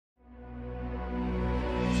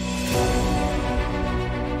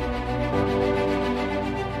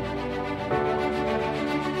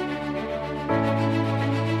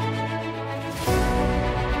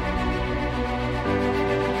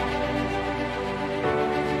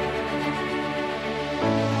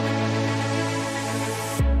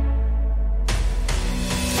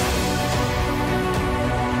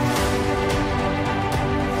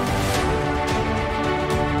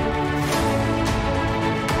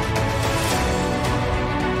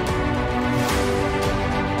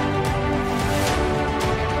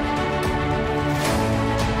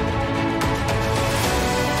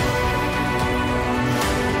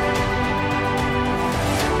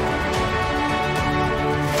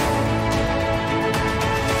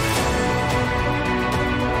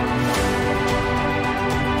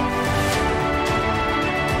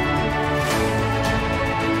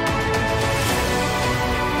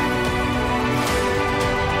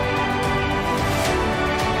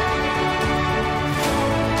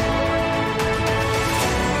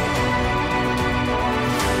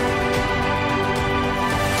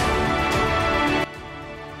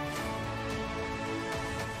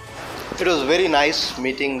It was very nice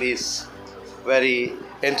meeting these very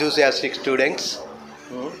enthusiastic students.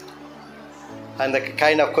 And the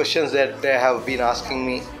kind of questions that they have been asking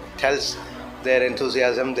me tells their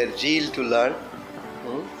enthusiasm, their zeal to learn.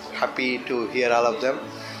 Happy to hear all of them.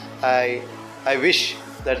 I wish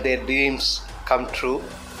that their dreams come true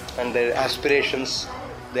and their aspirations,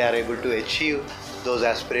 they are able to achieve those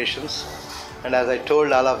aspirations. And as I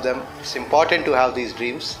told all of them, it's important to have these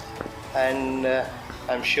dreams, and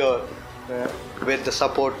I'm sure with the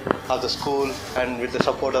support of the school and with the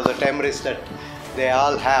support of the TMRs that they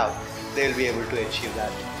all have, they will be able to achieve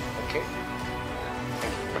that. Okay.